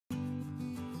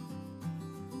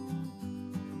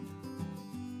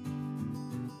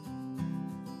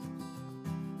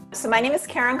So my name is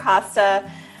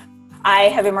Costa. I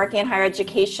have been working in higher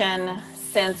education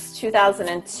since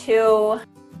 2002.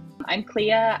 I'm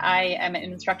Clea. I am an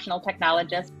instructional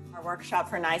technologist. Our workshop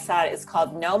for NISOD is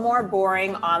called No More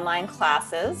Boring Online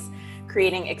Classes,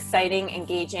 Creating Exciting,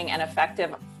 Engaging, and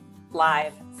Effective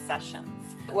Live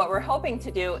Sessions. What we're hoping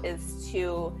to do is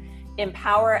to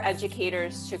empower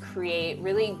educators to create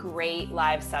really great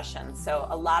live sessions. So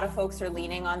a lot of folks are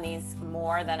leaning on these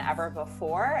more than ever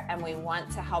before, and we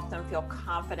want to help them feel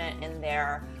confident in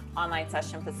their online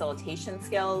session facilitation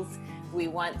skills. We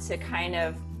want to kind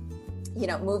of,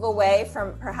 move away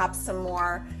from perhaps some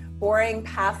more boring,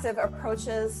 passive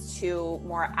approaches to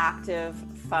more active,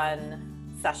 fun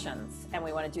sessions. And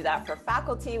we want to do that for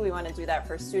faculty, we want to do that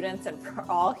for students, and for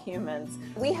all humans.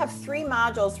 We have 3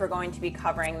 modules we're going to be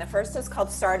covering. The first is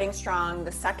called Starting Strong,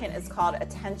 the second is called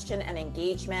Attention and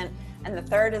Engagement, and the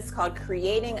third is called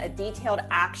Creating a Detailed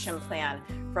Action Plan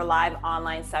for Live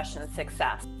Online Session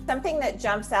Success. Something that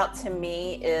jumps out to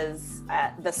me is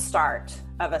at the start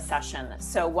of a session.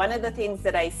 So one of the things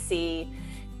that I see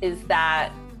is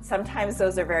that sometimes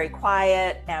those are very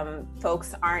quiet and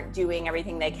folks aren't doing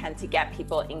everything they can to get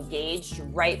people engaged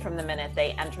right from the minute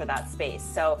they enter that space.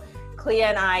 So Clea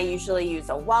and I usually use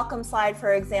a welcome slide,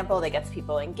 for example, that gets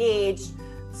people engaged.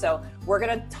 So we're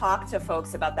going to talk to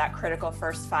folks about that critical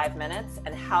first 5 minutes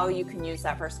and how you can use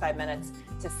that first 5 minutes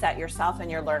to set yourself and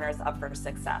your learners up for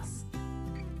success.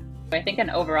 I think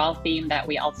an overall theme that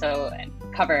we also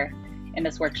cover in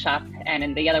this workshop and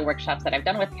in the other workshops that I've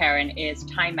done with Karen is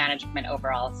time management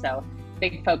overall. So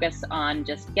big focus on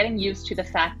just getting used to the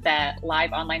fact that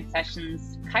live online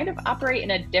sessions kind of operate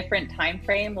in a different time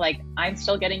frame. Like I'm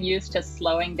still getting used to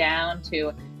slowing down,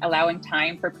 to allowing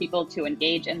time for people to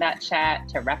engage in that chat,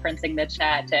 to referencing the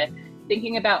chat, to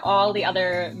thinking about all the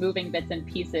other moving bits and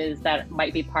pieces that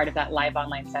might be part of that live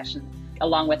online session.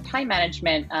 Along with time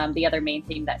management, the other main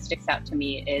theme that sticks out to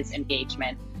me is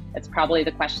engagement. It's probably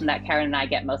the question that Karen and I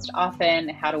get most often.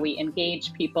 How do we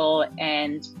engage people?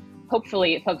 And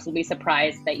hopefully folks will be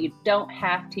surprised that you don't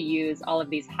have to use all of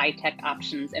these high-tech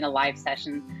options in a live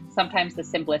session. Sometimes the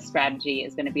simplest strategy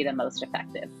is going to be the most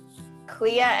effective.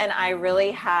 Clea and I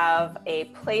really have a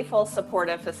playful,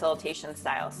 supportive facilitation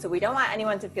style. So we don't want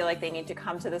anyone to feel like they need to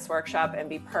come to this workshop and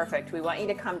be perfect. We want you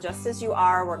to come just as you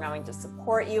are. We're going to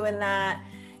support you in that.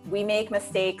 We make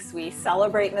mistakes. We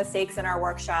celebrate mistakes in our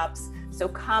workshops. So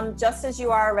come just as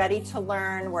you are, ready to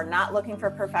learn. We're not looking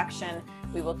for perfection.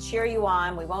 We will cheer you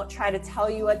on. We won't try to tell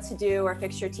you what to do or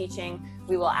fix your teaching.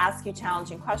 We will ask you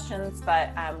challenging questions, but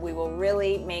we will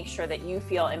really make sure that you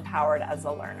feel empowered as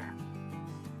a learner.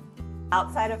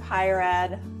 Outside of higher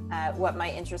ed, what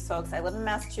my interests folks, I live in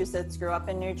Massachusetts, grew up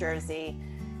in New Jersey.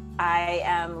 I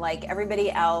am, like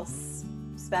everybody else,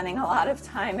 spending a lot of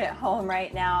time at home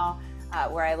right now,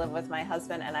 where I live with my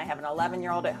husband, and I have an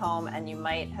 11-year-old at home, and you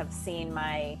might have seen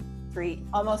my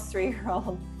almost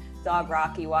 3-year-old dog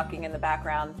Rocky walking in the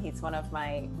background. He's one of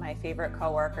my favorite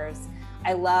coworkers.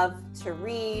 I love to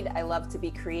read. I love to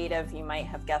be creative. You might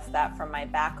have guessed that from my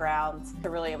background. A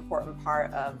really important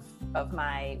part of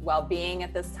my well-being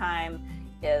at this time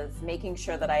is making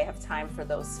sure that I have time for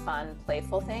those fun,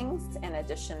 playful things, in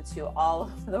addition to all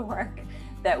of the work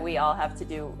that we all have to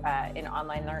do in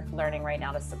online learning right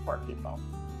now to support people.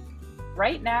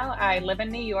 Right now, I live in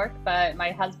New York, but my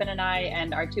husband and I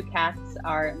and our 2 cats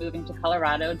are moving to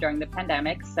Colorado during the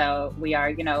pandemic. So we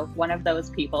are, one of those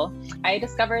people. I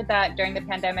discovered that during the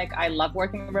pandemic, I love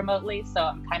working remotely. So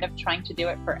I'm kind of trying to do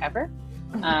it forever.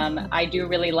 I do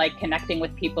really like connecting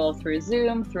with people through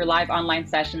Zoom, through live online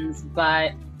sessions.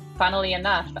 But funnily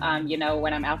enough,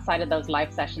 when I'm outside of those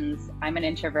live sessions, I'm an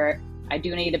introvert. I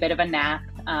do need a bit of a nap.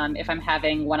 If I'm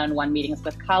having one-on-one meetings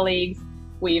with colleagues,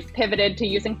 we've pivoted to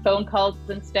using phone calls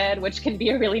instead, which can be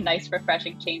a really nice,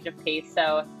 refreshing change of pace.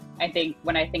 So I think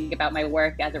when I think about my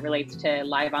work as it relates to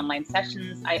live online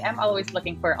sessions, I am always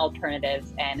looking for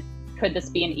alternatives. And could this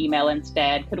be an email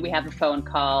instead? Could we have a phone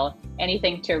call?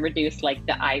 Anything to reduce like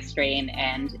the eye strain.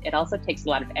 And it also takes a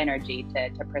lot of energy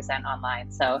to present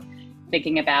online. So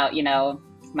thinking about,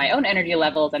 my own energy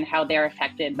levels and how they're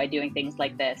affected by doing things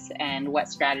like this, and what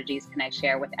strategies can I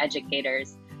share with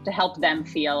educators to help them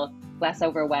feel less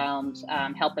overwhelmed,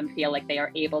 help them feel like they are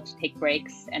able to take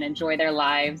breaks and enjoy their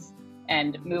lives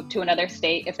and move to another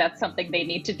state if that's something they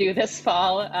need to do this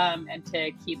fall, and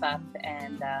to keep up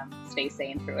and stay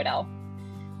sane through it all.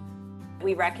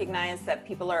 We recognize that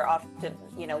people are often,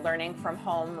 learning from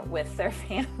home with their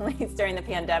families during the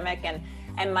pandemic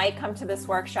and might come to this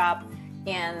workshop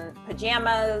in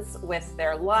pajamas, with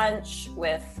their lunch,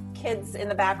 with kids in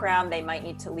the background. They might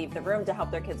need to leave the room to help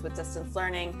their kids with distance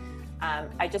learning.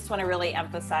 I just want to really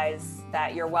emphasize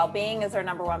that your well-being is our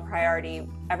number one priority.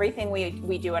 Everything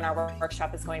we do in our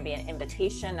workshop is going to be an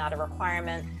invitation, not a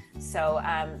requirement. So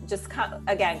just come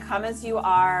as you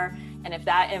are. And if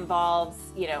that involves,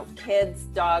 kids,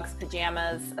 dogs,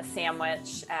 pajamas, a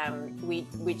sandwich,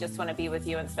 we just want to be with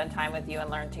you and spend time with you and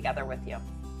learn together with you.